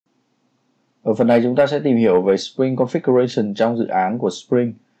Ở phần này chúng ta sẽ tìm hiểu về Spring Configuration trong dự án của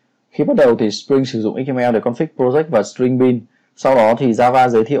Spring. Khi bắt đầu thì Spring sử dụng XML để config project và string bin. Sau đó thì Java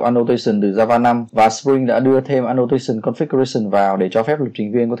giới thiệu annotation từ Java 5 và Spring đã đưa thêm annotation configuration vào để cho phép lập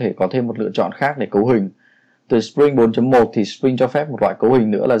trình viên có thể có thêm một lựa chọn khác để cấu hình. Từ Spring 4.1 thì Spring cho phép một loại cấu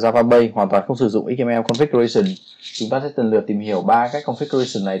hình nữa là Java Base hoàn toàn không sử dụng XML configuration. Chúng ta sẽ lần lượt tìm hiểu 3 cách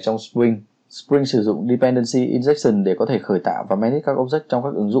configuration này trong Spring. Spring sử dụng dependency injection để có thể khởi tạo và manage các object trong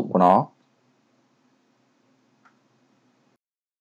các ứng dụng của nó.